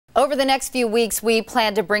Over the next few weeks, we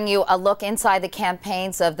plan to bring you a look inside the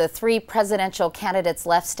campaigns of the 3 presidential candidates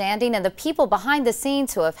left standing and the people behind the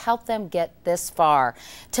scenes who have helped them get this far.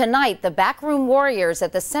 Tonight, the backroom warriors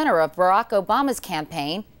at the center of Barack Obama's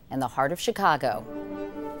campaign in the heart of Chicago.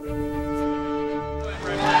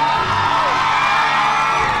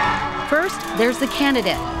 First, there's the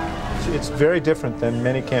candidate. It's very different than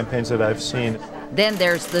many campaigns that I've seen. Then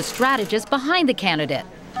there's the strategist behind the candidate.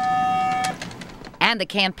 And the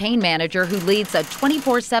campaign manager who leads a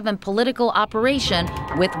 24/7 political operation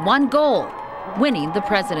with one goal: winning the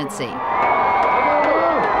presidency.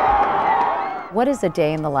 What is a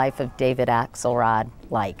day in the life of David Axelrod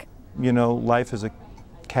like? You know, life is a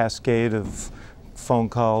cascade of phone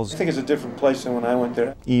calls. I think it's a different place than when I went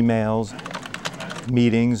there. Emails,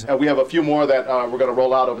 meetings. We have a few more that we're going to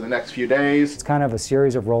roll out over the next few days. It's kind of a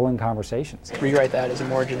series of rolling conversations. Rewrite that as a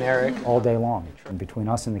more generic. All day long, and between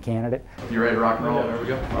us and the candidate. You ready to rock and roll? There we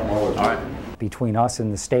go. All right. Between us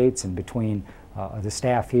and the states and between the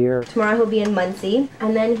staff here. Tomorrow he'll be in Muncie,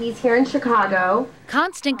 and then he's here in Chicago.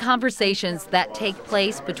 Constant conversations that take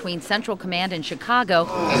place between Central Command in Chicago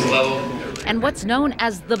and what's known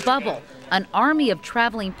as the Bubble, an army of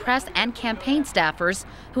traveling press and campaign staffers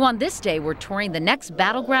who on this day were touring the next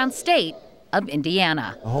battleground state of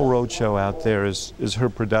Indiana. The whole road show out there is her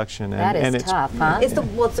production. That is tough, huh? It's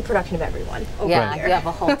the production of everyone over yeah, here. You have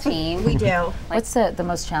a whole team. We do. What's the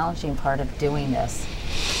most challenging part of doing this?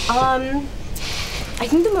 I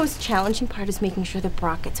think the most challenging part is making sure that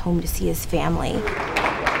Barack gets home to see his family.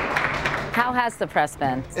 How has the press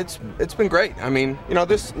been? It's been great. I mean, you know,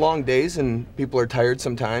 there's long days and people are tired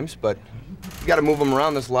sometimes, but you got to move them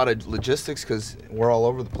around. There's a lot of logistics because we're all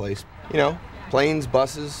over the place. You know, planes,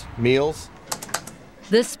 buses, meals.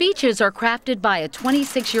 The speeches are crafted by a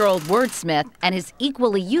 26-year-old wordsmith and his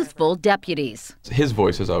equally youthful deputies. His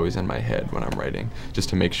voice is always in my head when I'm writing, just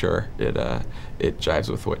to make sure it jives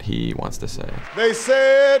with what he wants to say. They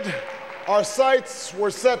said our sights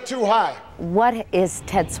were set too high. What is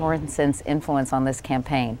Ted Sorensen's influence on this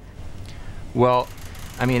campaign? Well,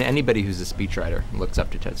 I mean, anybody who's a speechwriter looks up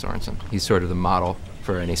to Ted Sorensen. He's sort of the model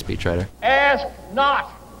for any speechwriter. Ask not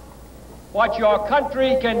what your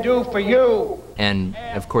country can do for you. And,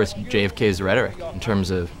 of course, JFK's rhetoric in terms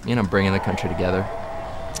of, you know, bringing the country together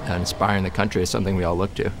and inspiring the country is something we all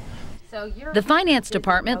look to. The finance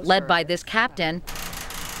department, led by this captain,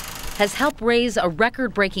 has helped raise a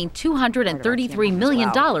record-breaking $233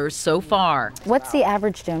 million so far. What's the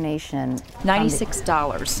average donation?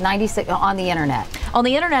 $96. 96 on the internet. On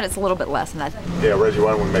the internet, it's a little bit less than that. Yeah, Reggie,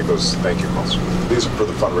 why don't we make those thank you calls? These are for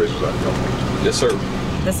the fundraisers I filmed. Yes, sir.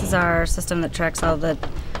 This is our system that tracks all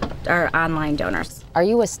our online donors. Are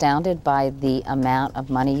you astounded by the amount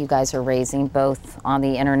of money you guys are raising, both on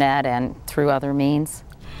the internet and through other means?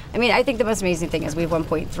 I mean, I think the most amazing thing is we have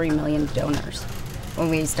 1.3 million donors.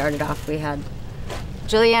 When we started off, we had,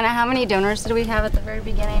 Juliana, how many donors did we have at the very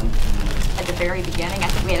beginning? At the very beginning, I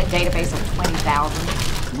think we had a database of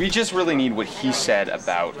 20,000. We just really need what he said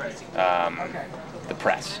about the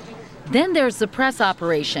press. Then there's the press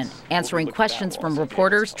operation, answering questions from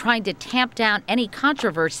reporters, trying to tamp down any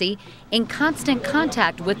controversy, in constant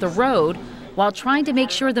contact with the road, while trying to make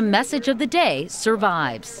sure the message of the day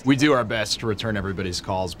survives. We do our best to return everybody's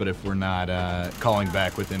calls, but if we're not calling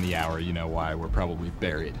back within the hour, you know why, we're probably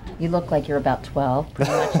buried. You look like you're about 12,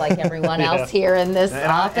 pretty much like everyone else here in this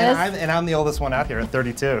office. And I'm the oldest one out here at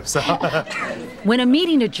 32, so. When a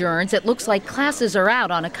meeting adjourns, it looks like classes are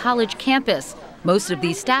out on a college campus. Most of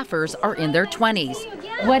these staffers are in their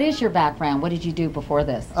 20s. What is your background? What did you do before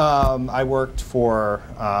this? I worked for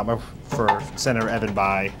Senator Evan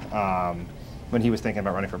Bayh when he was thinking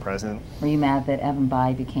about running for president. Were you mad that Evan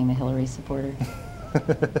Bayh became a Hillary supporter?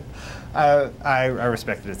 I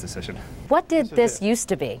respected his decision. What did this used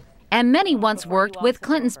to be? And many once worked with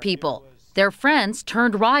Clinton's people. Their friends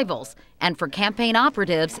turned rivals. And for campaign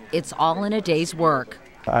operatives, it's all in a day's work.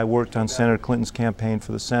 I worked on Senator Clinton's campaign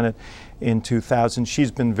for the Senate in 2000.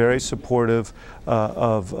 She's been very supportive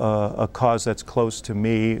of a cause that's close to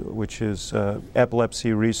me, which is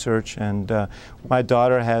epilepsy research. And my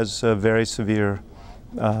daughter has very severe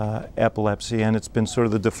epilepsy, and it's been sort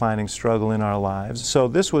of the defining struggle in our lives. So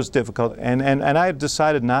this was difficult, and I had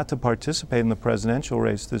decided not to participate in the presidential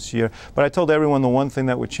race this year, but I told everyone the one thing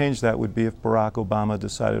that would change that would be if Barack Obama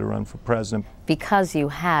decided to run for president. Because you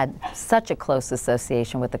had such a close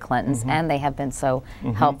association with the Clintons, and they have been so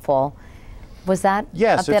helpful, was that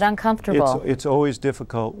a bit uncomfortable? It's always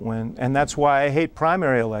difficult and that's why I hate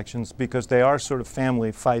primary elections, because they are sort of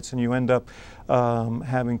family fights, and you end up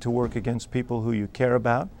having to work against people who you care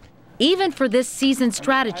about. Even for this seasoned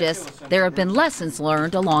strategist, there have been lessons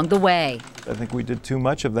learned along the way. I think we did too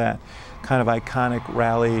much of that kind of iconic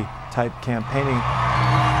rally type campaigning.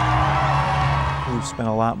 We've spent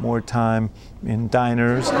a lot more time in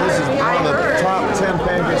diners. This is one of the top 10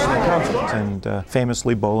 pancakes in the country. And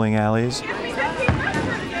famously bowling alleys.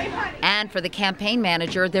 And for the campaign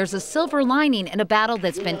manager, there's a silver lining in a battle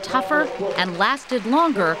that's been tougher and lasted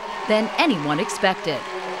longer than anyone expected.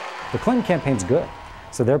 The Clinton campaign's good,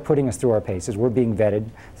 so they're putting us through our paces. We're being vetted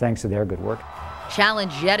thanks to their good work.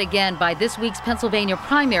 Challenged yet again by this week's Pennsylvania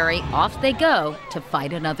primary, off they go to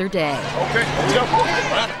fight another day. Okay, let's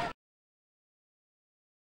go.